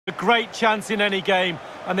A great chance in any game,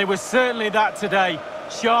 and they were certainly that today.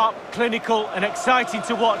 Sharp, clinical and exciting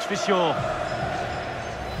to watch for sure.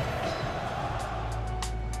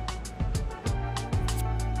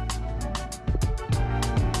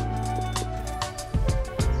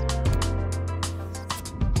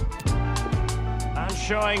 And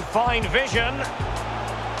showing fine vision.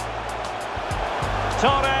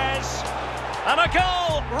 Torres. And a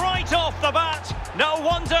goal right off the bat. No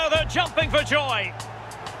wonder they're jumping for joy.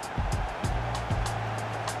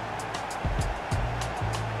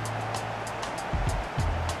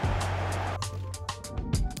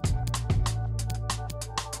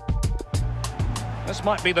 This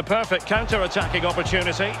might be the perfect counter-attacking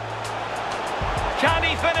opportunity. Can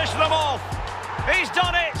he finish them off? He's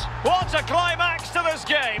done it! What a climax to this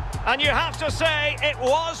game! And you have to say, it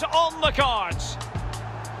was on the cards.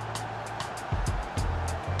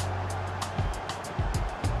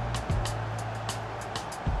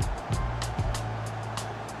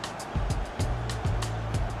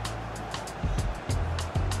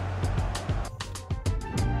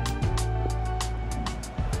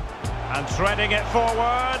 And threading it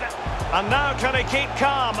forward. And now can he keep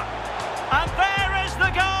calm? And there is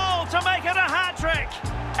the goal to make it a hat-trick.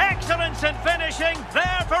 Excellence in finishing,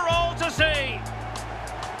 there for all to see.